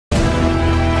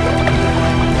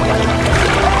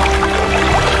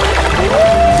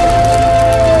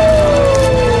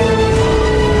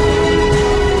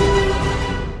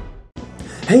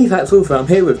Hey, that's Wolfy. I'm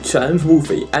here with Challenge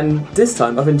Wolfy, and this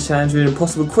time I've been challenged with an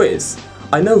impossible quiz.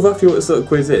 I know roughly what the sort of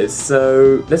quiz is,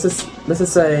 so let's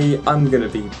just say I'm gonna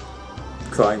be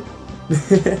crying.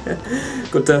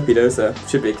 Got derpy though, so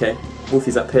should be okay.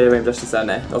 Wolfy's up here, and just down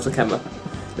there, off the camera.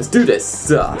 Let's do this.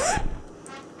 Start.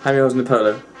 How many holes in the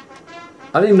polo?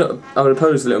 I didn't even know. Oh, the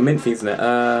polo's a little mint thing, isn't it?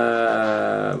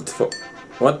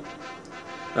 What?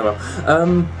 Oh well.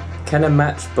 Can a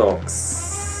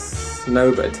matchbox?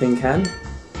 No, but a tin can.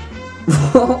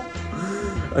 What?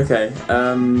 Okay,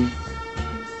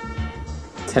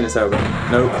 tennis over.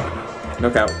 Nope.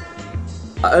 Knockout.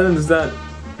 I don't understand.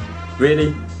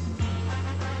 Really?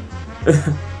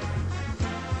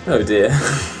 Oh dear.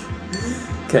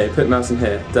 Okay, put the mouse in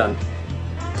here. Done.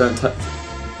 Don't touch.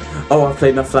 Oh, I've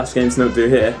played enough Flash games to know what to do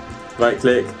here. Right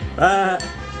click. Ah!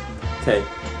 Okay.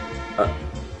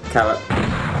 Carrot.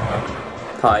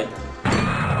 Pie.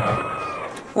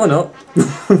 Or not.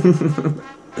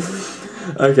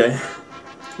 Okay.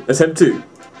 Attempt 2.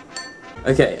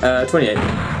 Okay, 28.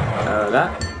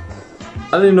 That? I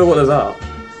don't even know what those are.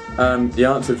 The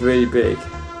answer's really big.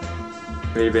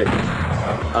 Really big.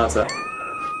 Answer.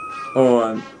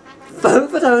 Oh,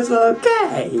 both of those were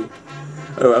okay!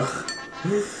 Oh well.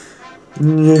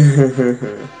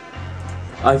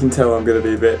 I can tell I'm gonna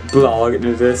be a bit blah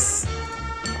into this.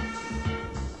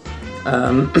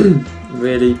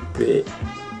 Really big.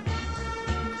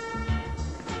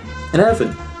 An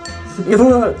elephant. It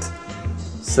worked.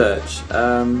 Search.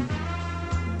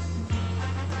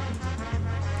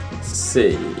 Let's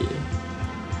see.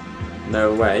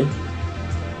 No way.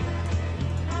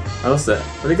 I lost it.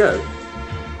 Where'd it go?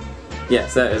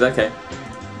 Yes, there it is. Okay.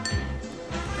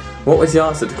 What was the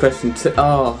answer to question 2?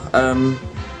 Oh,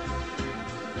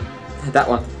 that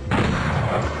one.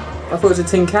 I thought it was a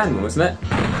tin can, wasn't it?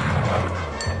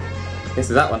 Yes, it's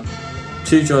that one.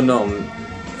 Choose your nom.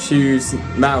 Choose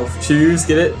mouth. Choose.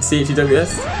 Get it?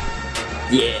 C-H-U-W-S?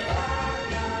 Yeah.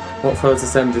 What follows the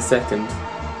 72nd?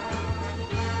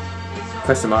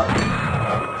 Question mark.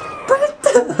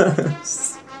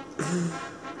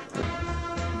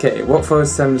 Okay, what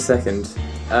follows the 72nd?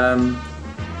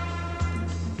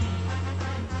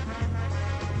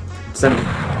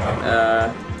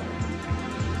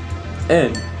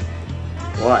 N.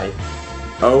 Y.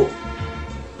 Oh.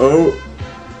 Oh.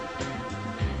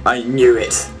 I knew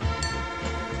it.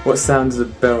 What sound does a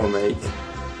bell make?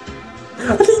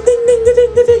 Ding ding ding ding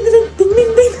ding ding ding ding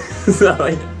ding ding.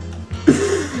 Sorry.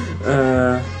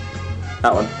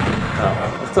 That one. Oh,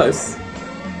 that's close.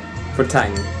 For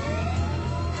tang.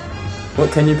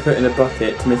 What can you put in a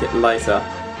bucket to make it lighter?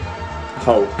 A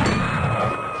hole.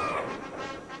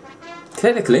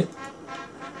 Technically.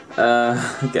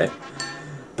 Okay.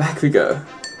 Back we go.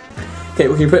 Okay,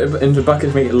 what can you put into a bucket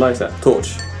to make it lighter?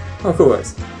 Torch. Oh, cool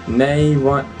works. Nay,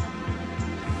 what?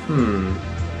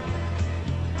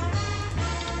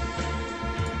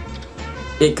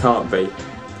 It can't be.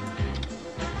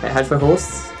 Hey, how'd you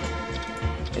horse?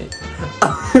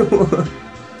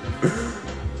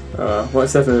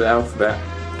 What's 7 of the alphabet?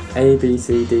 A, B,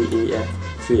 C, D, E, F,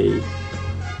 G.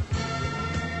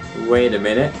 Wait a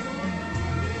minute.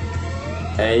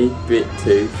 A, bit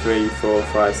 2, 3, 4,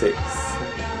 5, 6.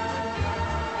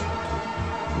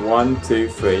 1, 2,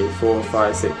 3, 4,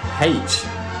 5, 6. H!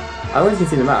 I wonder if you can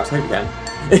see the mouse, I hope you can.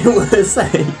 It was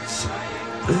H!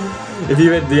 If you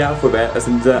read the alphabet, as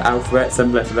in the alphabet,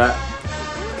 7 letters of that.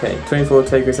 Okay, 24,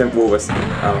 take a cent, walrus.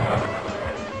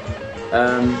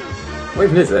 What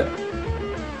even is it?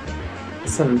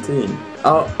 17.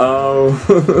 Oh.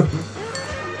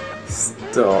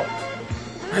 Stop.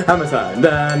 Hammer time.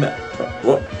 Then.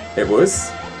 What? It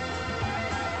was?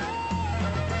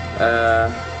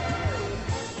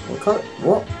 What colour?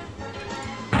 What?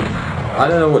 I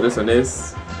don't know what this one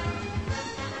is.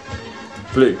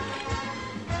 Blue.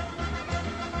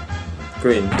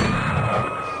 Green.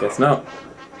 Guess not.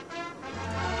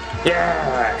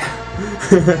 Yeah!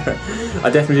 I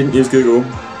definitely didn't use Google.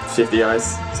 Shifty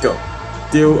eyes. Let's go.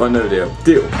 Deal or no deal?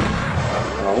 Deal.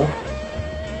 Oh.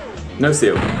 No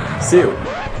seal. Seal.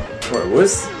 What it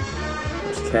was?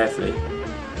 Watch carefully.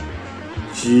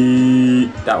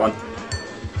 G. That one.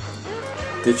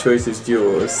 The choice is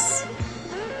yours.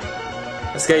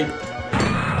 Escape.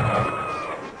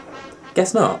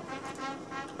 Guess not.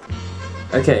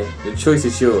 Okay, the choice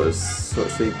is yours. What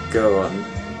should we go on?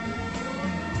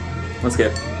 Let's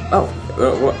go. Oh,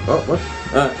 what?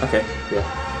 Okay, yeah.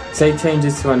 Save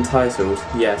changes to untitled.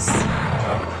 Yes.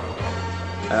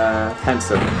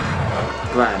 Cancel.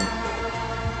 Brand.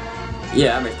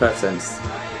 Yeah, that makes perfect sense.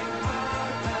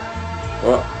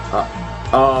 What?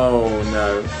 Oh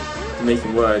no. I'm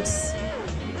making words.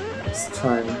 Let's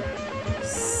try and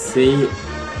see.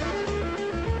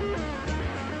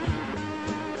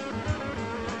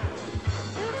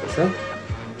 So?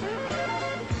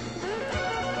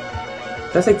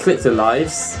 Did I say click the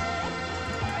lives?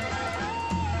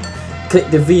 Click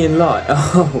the V in live.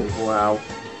 Oh wow.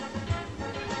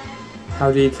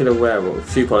 How do you kill a werewolf?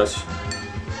 Shoe polish.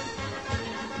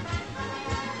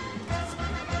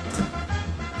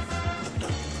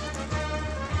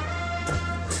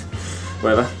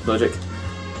 Whatever, logic.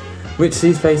 Which of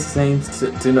these places names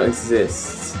do not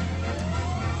exist?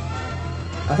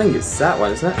 I think it's that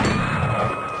one, isn't it?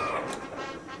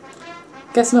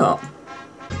 Guess not.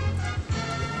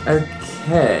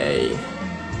 Okay.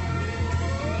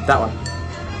 That one.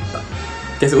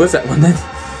 Guess it was that one then.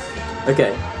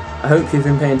 Okay. I hope you've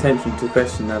been paying attention to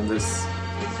question numbers.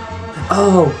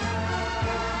 Oh!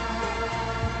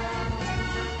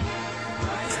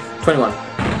 21.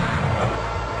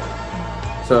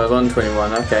 So I was on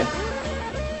 21, okay.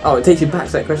 Oh, it takes you back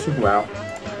to that question? Wow.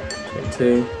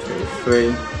 22,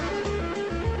 23,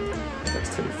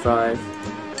 that's 25,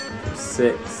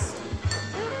 26,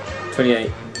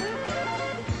 28.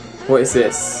 What is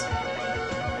this?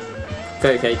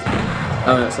 Fairy cake.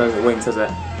 Oh no, it's not the wings, is it?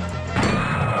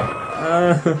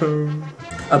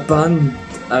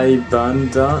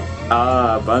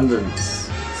 Abundance.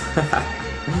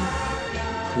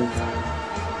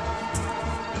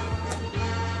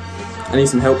 I need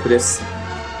some help with this.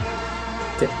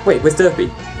 Okay, wait, where's Derpy?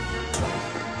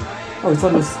 Oh, he's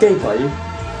trying to escape, are you?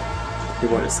 He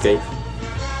won't escape.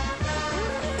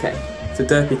 Okay, so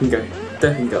Derpy can go.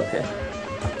 Derpy can go up here.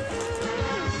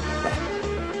 There.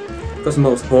 Got some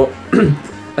more support.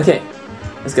 Okay,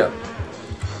 let's go.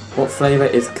 What flavour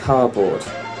is cardboard?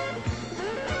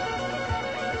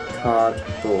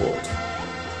 Cardboard.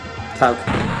 Talc.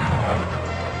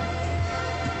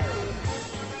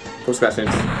 Full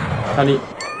scratchings. Honey.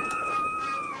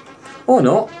 Or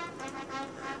not.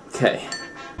 Okay.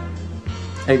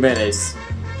 Egg mayonnaise.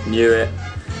 Knew it.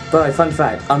 But fun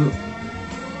fact, I'm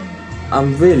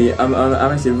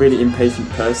actually a really impatient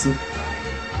person.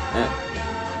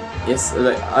 Yes,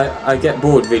 like, I get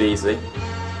bored really easily.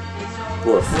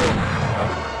 Wolf.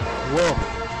 Whoa.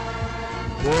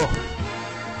 Whoa.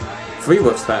 3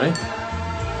 wolves apparently.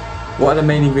 What are the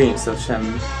main ingredients of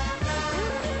sham?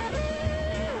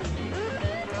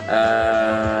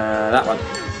 That one.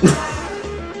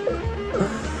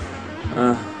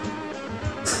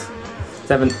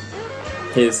 7.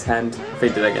 His hand. I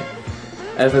think did again.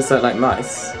 Elephants don't like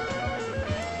mice.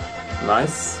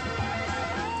 Mice.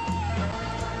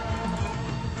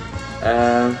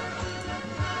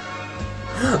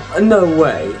 No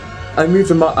way! I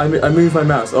moved my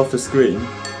mouse off the screen.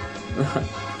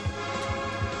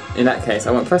 In that case,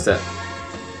 I won't press it.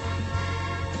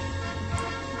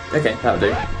 Okay, that'll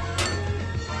do.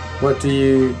 What do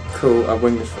you call a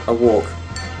walk?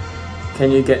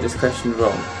 Can you get this question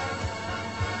wrong?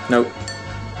 Nope.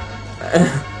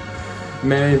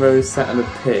 Mary Rose sat on a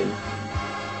pin.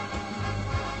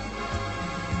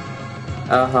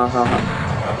 Ah ha ha ha.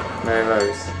 Mary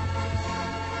Rose.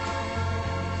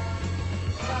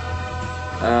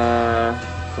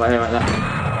 Right here like that.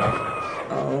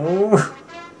 Oh.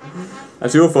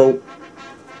 That's your fault.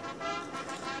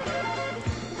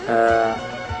 That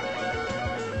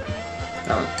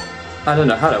one. I don't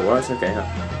know how that works. Okay.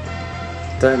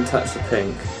 Don't touch the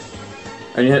pink.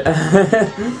 And you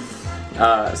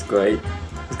ah, that's great.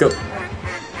 Let's go.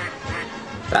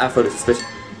 That apple is suspicious.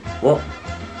 What?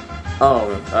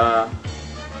 Oh,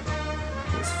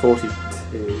 it's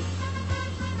 42.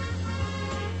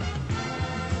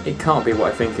 It can't be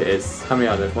what I think it is. How many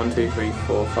are there? 1, 2, 3,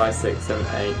 4, 5, 6, 7,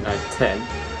 8, 9, 10.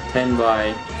 10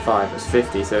 by 5, that's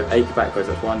 50. So 8 backwards,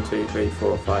 that's 1, 2, 3,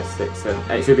 4, 5, 6, 7,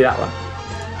 8. It should be that one.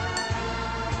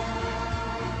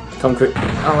 Tom Cruise.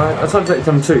 Oh, I tried to take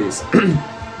Tom Cruise.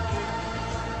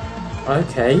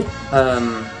 Okay.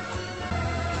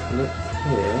 Look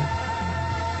here.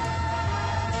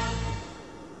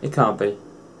 It can't be.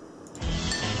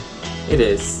 It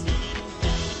is.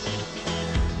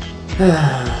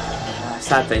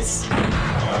 Sad face.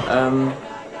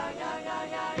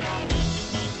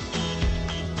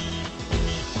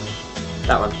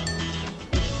 That one.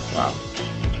 Wow.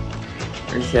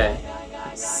 Okay.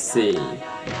 Let's see.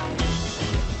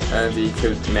 You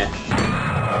killed meh.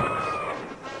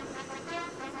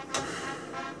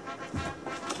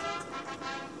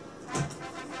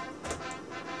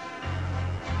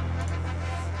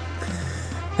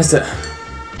 That's it.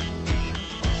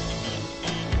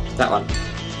 That one.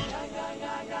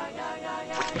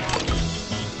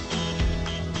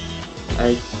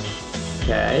 Okay.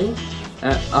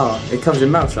 Oh, it covers your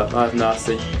mouse up. Oh,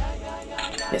 nasty.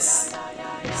 Yes.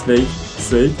 Snake,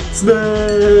 snake,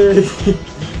 snake!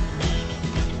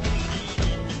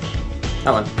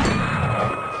 That one.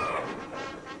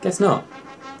 Guess not.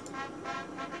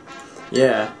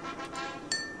 Yeah.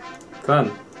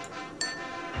 Fun.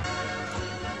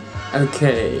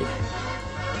 Okay.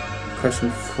 Question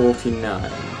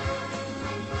 49.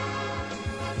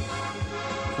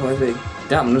 What is it?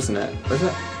 That one, wasn't it? Was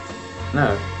it?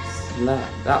 No.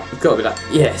 That's got to be that.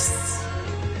 Yes!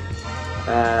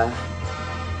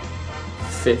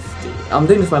 50. I'm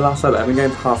doing this my last time, but I've been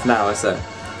going for half an hour, so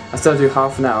I still do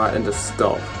half an hour and just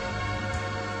stop.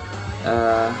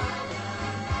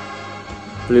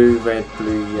 Blue, red,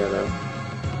 blue, yellow.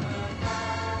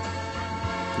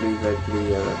 Blue, red, blue,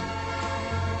 yellow.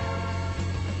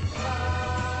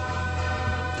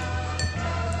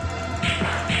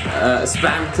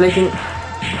 Spam clicking.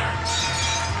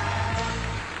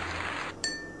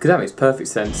 Because that makes perfect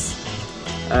sense.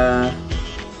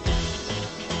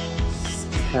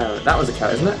 Carrot. That was a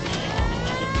carrot, isn't it?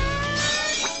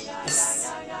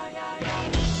 Yes.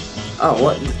 Oh,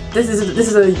 what? This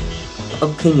is a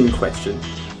opinion question.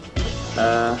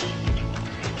 Or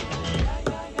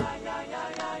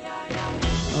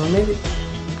maybe.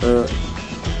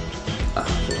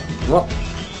 What?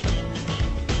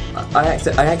 I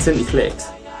accidentally clicked.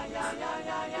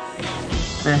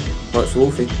 What's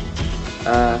Wolfy?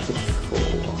 54.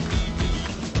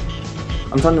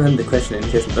 I'm trying to remember the question in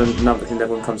case another thing that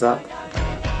one comes up.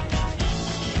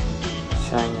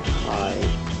 Shanghai.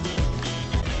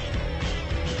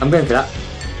 I'm going for that.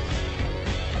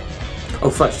 Oh,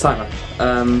 fudge timer.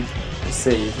 Let's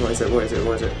see. What is it?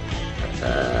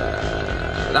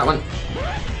 That one.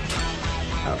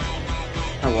 Oh,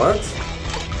 that worked.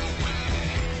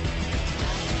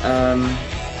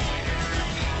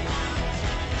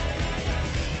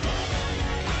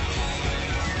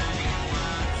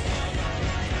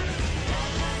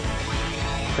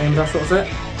 Same dash, what's it?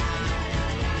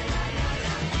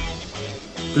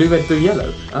 Blue, red, blue,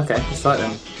 yellow. Okay, let's try it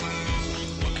then.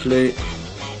 Blue,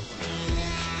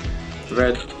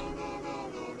 red,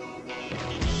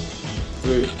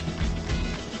 blue.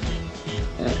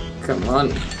 Yeah, come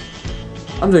on.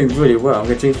 I'm doing really well. I'm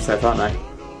going to jinx myself, aren't I?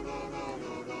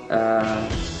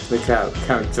 Look out,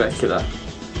 Count Dracula.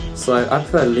 So I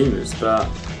prefer lemurs, but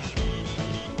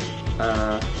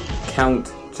Count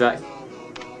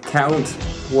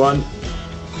one.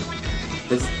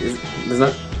 There's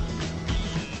no.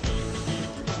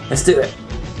 Let's do it.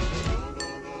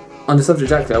 On the subject of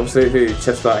Dracula, obviously who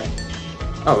Chef's by.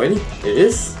 Oh really? It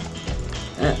is?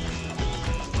 Yeah.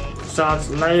 Charge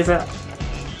laser.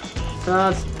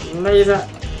 Charge laser.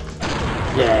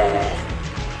 Yeah.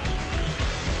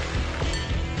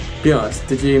 Be honest,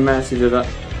 did you manage to do that?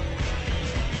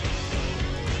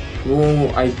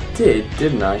 Well, I did,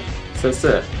 didn't I? So let's do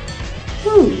it.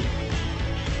 Woo!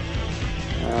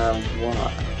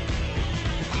 What?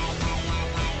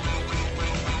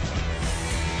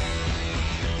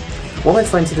 What my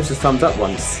friend said this was thumbs up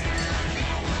once.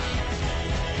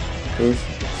 It's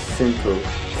simple.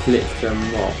 Click the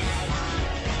moth.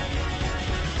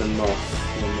 The moth.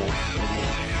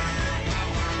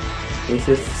 It's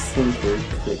just simple.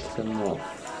 Click the moth.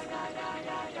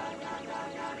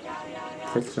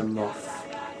 Click the moth.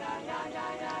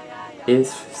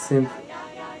 It's simple.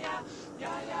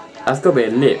 That's got to be a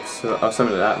lips or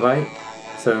something like that, right?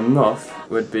 So moth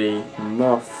would be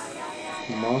moss.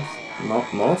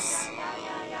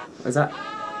 Is that?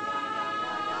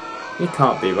 It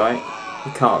can't be, right?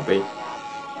 It can't be.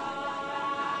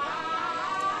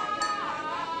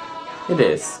 It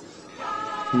is.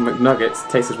 McNuggets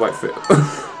tastes as white fruit.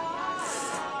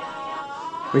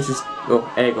 Which is,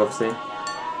 oh, egg obviously.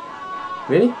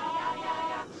 Really?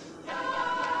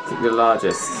 Pick the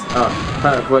largest. Oh,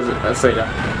 what is it? Australia.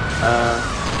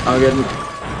 I'm getting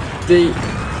D.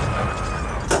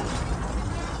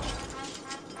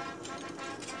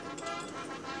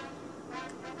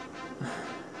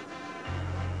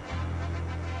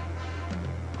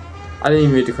 I didn't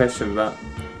even read the question, but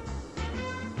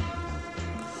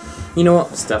you know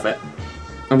what? Stuff it.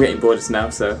 I'm getting bored of this now,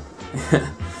 so.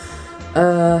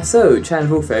 So challenge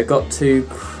warfare got to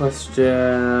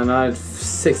question. I had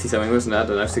 60 something, wasn't it? I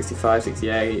don't know, 65,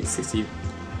 68, 60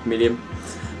 million.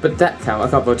 But that count, I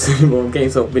can't bother anymore. I'm getting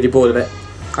sort of really bored of it.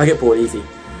 I get bored easy.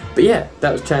 But yeah,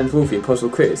 that was Challenge Wolfy Impossible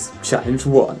Quiz, Challenge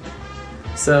 1.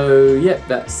 So yeah,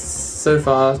 that's so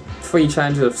far 3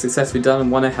 challenges I've successfully done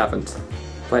and 1 I haven't.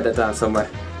 Write that down somewhere.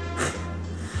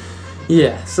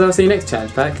 Yeah, so I'll see you next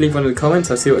challenge pack. Leave one in the comments,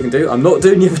 I'll see what I can do. I'm not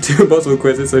doing the other 2 impossible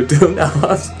quizzes, so don't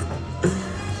ask.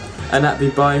 And that'd be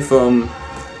bye from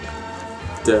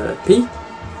Derpy,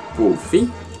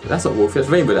 Wolfy. That's not Wolfy, that's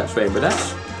Rainbow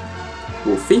Dash.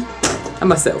 Wolfy, and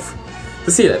myself.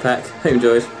 So see you later, pack. Hope you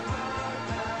enjoyed.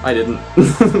 I didn't.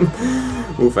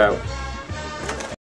 Wolf out.